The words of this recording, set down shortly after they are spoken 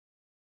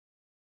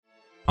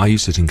Are you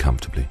sitting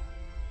comfortably?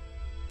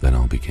 Then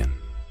I'll begin.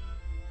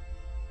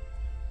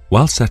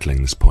 While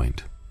settling this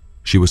point,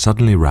 she was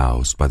suddenly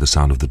roused by the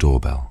sound of the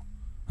doorbell,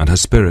 and her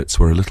spirits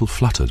were a little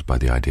fluttered by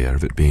the idea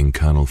of it being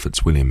Colonel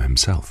Fitzwilliam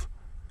himself,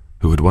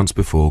 who had once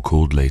before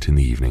called late in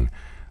the evening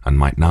and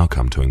might now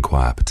come to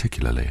inquire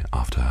particularly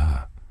after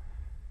her.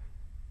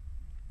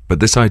 But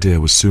this idea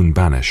was soon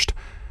banished,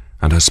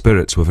 and her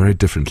spirits were very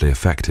differently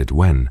affected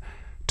when,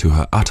 to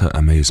her utter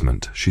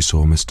amazement, she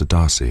saw Mr.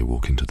 Darcy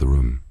walk into the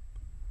room.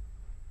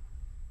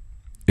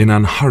 In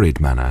an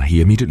hurried manner,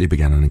 he immediately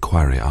began an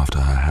inquiry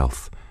after her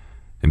health,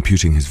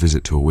 imputing his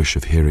visit to a wish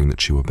of hearing that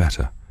she were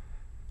better.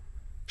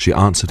 She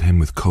answered him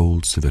with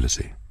cold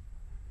civility.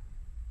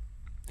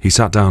 He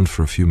sat down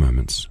for a few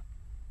moments,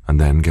 and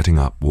then, getting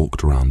up,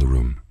 walked around the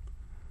room.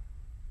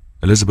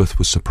 Elizabeth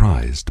was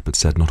surprised, but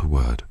said not a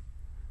word.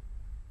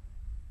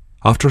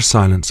 After a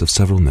silence of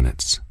several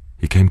minutes,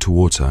 he came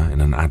towards her in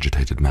an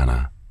agitated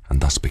manner,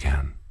 and thus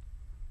began.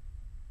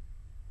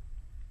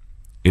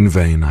 "In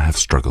vain I have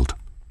struggled.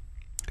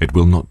 It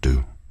will not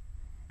do.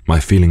 My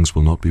feelings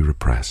will not be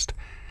repressed.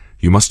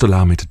 You must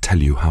allow me to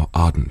tell you how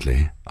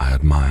ardently I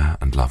admire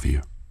and love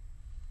you."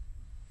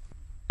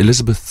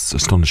 Elizabeth's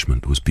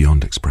astonishment was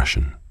beyond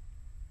expression.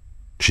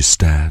 She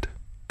stared,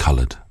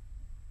 coloured,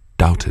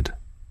 doubted,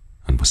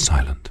 and was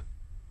silent.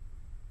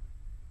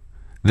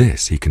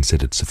 This he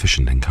considered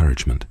sufficient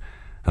encouragement,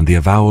 and the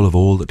avowal of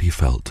all that he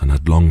felt and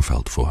had long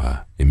felt for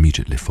her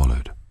immediately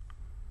followed.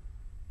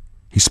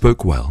 He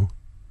spoke well,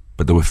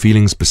 but there were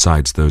feelings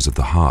besides those of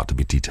the heart to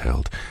be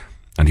detailed,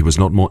 and he was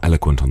not more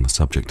eloquent on the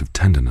subject of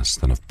tenderness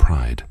than of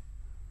pride.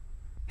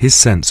 His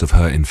sense of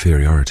her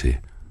inferiority,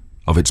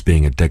 of its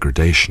being a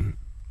degradation,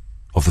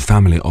 of the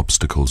family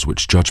obstacles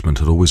which judgment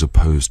had always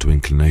opposed to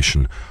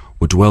inclination,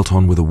 were dwelt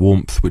on with a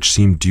warmth which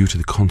seemed due to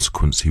the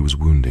consequence he was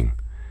wounding,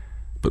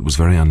 but was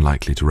very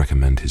unlikely to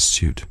recommend his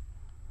suit.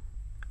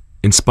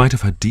 In spite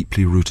of her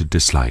deeply rooted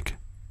dislike,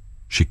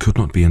 she could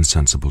not be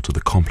insensible to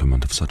the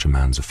compliment of such a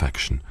man's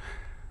affection,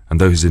 and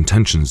though his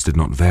intentions did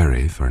not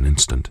vary for an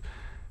instant,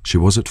 she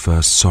was at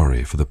first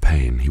sorry for the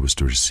pain he was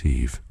to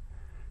receive,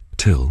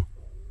 till,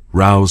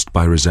 roused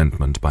by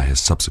resentment by his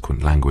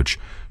subsequent language,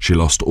 she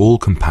lost all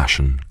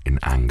compassion in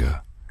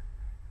anger.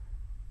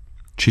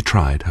 She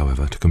tried,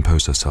 however, to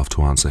compose herself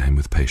to answer him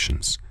with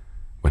patience,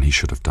 when he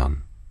should have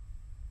done.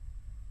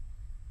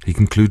 He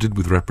concluded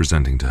with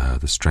representing to her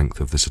the strength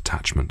of this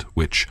attachment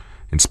which,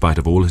 in spite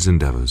of all his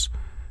endeavours,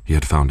 he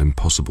had found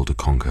impossible to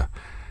conquer,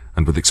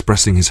 and with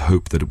expressing his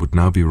hope that it would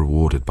now be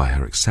rewarded by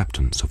her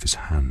acceptance of his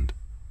hand.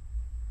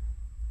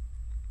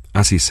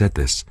 As he said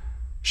this,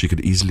 she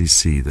could easily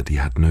see that he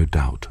had no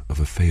doubt of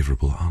a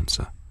favourable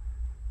answer.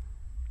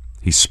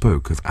 He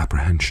spoke of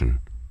apprehension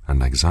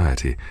and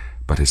anxiety,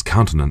 but his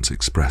countenance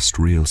expressed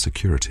real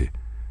security.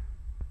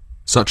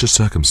 Such a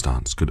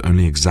circumstance could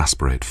only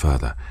exasperate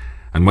further,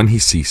 and when he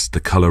ceased, the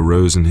colour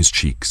rose in his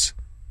cheeks,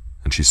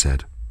 and she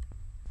said,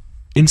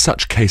 "In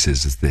such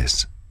cases as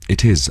this,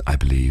 it is, I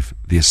believe,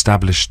 the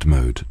established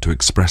mode to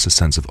express a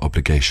sense of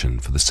obligation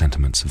for the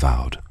sentiments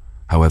vowed,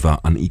 however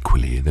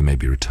unequally they may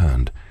be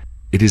returned.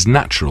 It is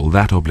natural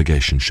that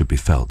obligation should be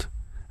felt,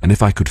 and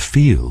if I could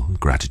feel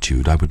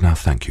gratitude, I would now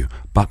thank you,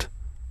 but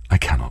I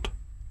cannot.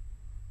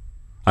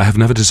 I have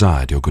never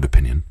desired your good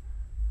opinion,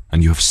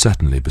 and you have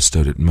certainly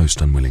bestowed it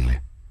most unwillingly.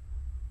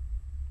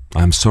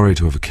 I am sorry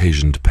to have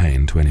occasioned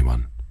pain to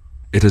anyone.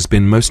 It has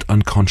been most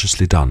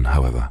unconsciously done,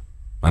 however,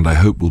 and I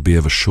hope will be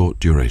of a short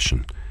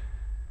duration.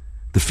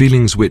 The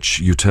feelings which,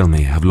 you tell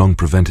me, have long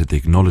prevented the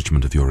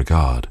acknowledgment of your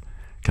regard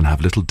can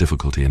have little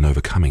difficulty in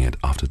overcoming it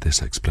after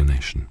this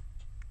explanation."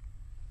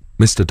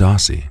 Mr.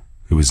 Darcy,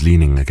 who was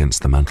leaning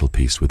against the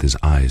mantelpiece with his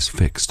eyes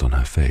fixed on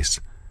her face,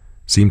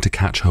 seemed to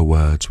catch her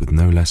words with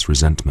no less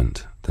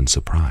resentment than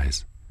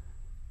surprise.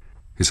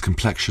 His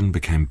complexion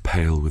became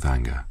pale with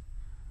anger,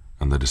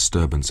 and the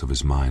disturbance of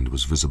his mind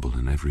was visible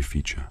in every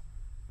feature.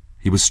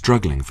 He was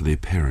struggling for the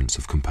appearance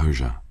of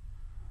composure,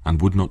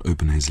 and would not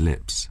open his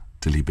lips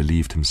till he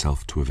believed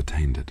himself to have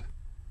attained it.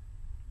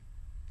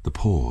 The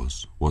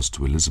pause was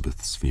to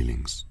Elizabeth's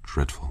feelings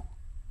dreadful.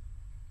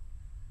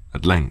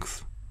 At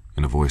length,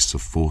 in a voice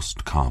of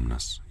forced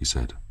calmness, he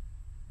said,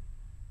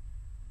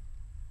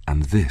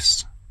 "And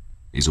this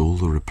is all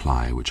the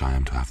reply which I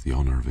am to have the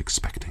honour of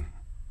expecting.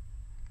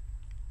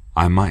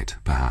 I might,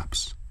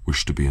 perhaps,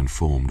 wish to be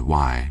informed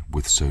why,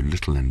 with so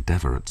little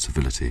endeavour at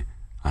civility,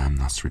 I am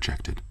thus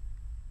rejected.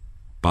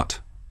 But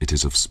it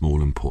is of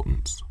small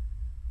importance."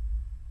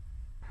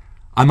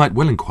 "I might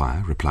well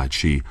inquire," replied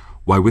she,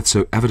 "why, with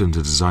so evident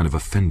a design of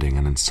offending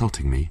and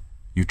insulting me,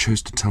 you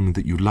chose to tell me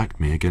that you liked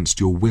me against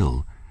your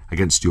will,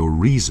 against your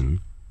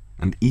reason,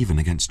 and even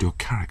against your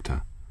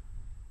character.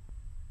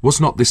 Was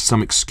not this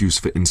some excuse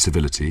for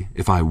incivility,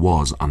 if I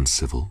was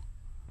uncivil?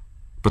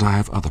 But I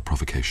have other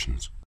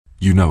provocations.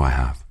 You know I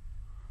have.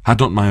 Had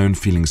not my own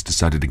feelings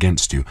decided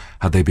against you,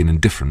 had they been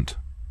indifferent,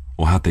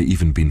 or had they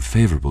even been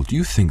favourable, do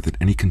you think that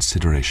any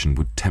consideration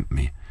would tempt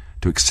me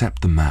to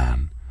accept the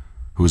man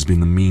who has been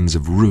the means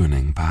of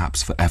ruining,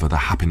 perhaps for ever,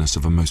 the happiness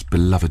of a most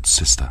beloved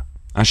sister?"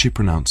 As she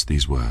pronounced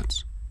these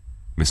words,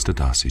 Mr.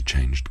 Darcy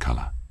changed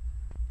colour,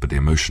 but the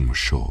emotion was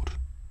short,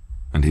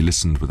 and he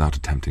listened without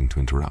attempting to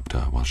interrupt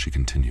her while she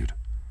continued.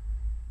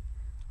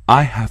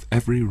 "I have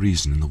every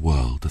reason in the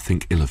world to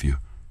think ill of you.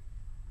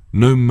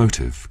 No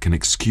motive can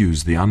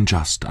excuse the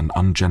unjust and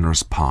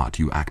ungenerous part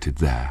you acted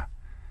there.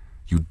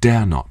 You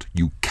dare not,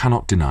 you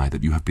cannot deny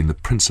that you have been the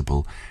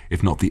principal,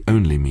 if not the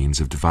only means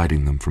of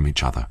dividing them from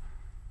each other,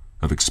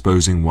 of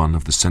exposing one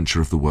of the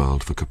censure of the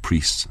world for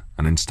caprice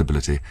and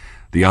instability,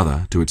 the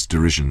other to its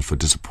derision for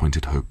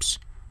disappointed hopes,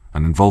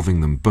 and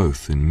involving them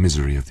both in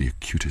misery of the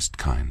acutest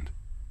kind.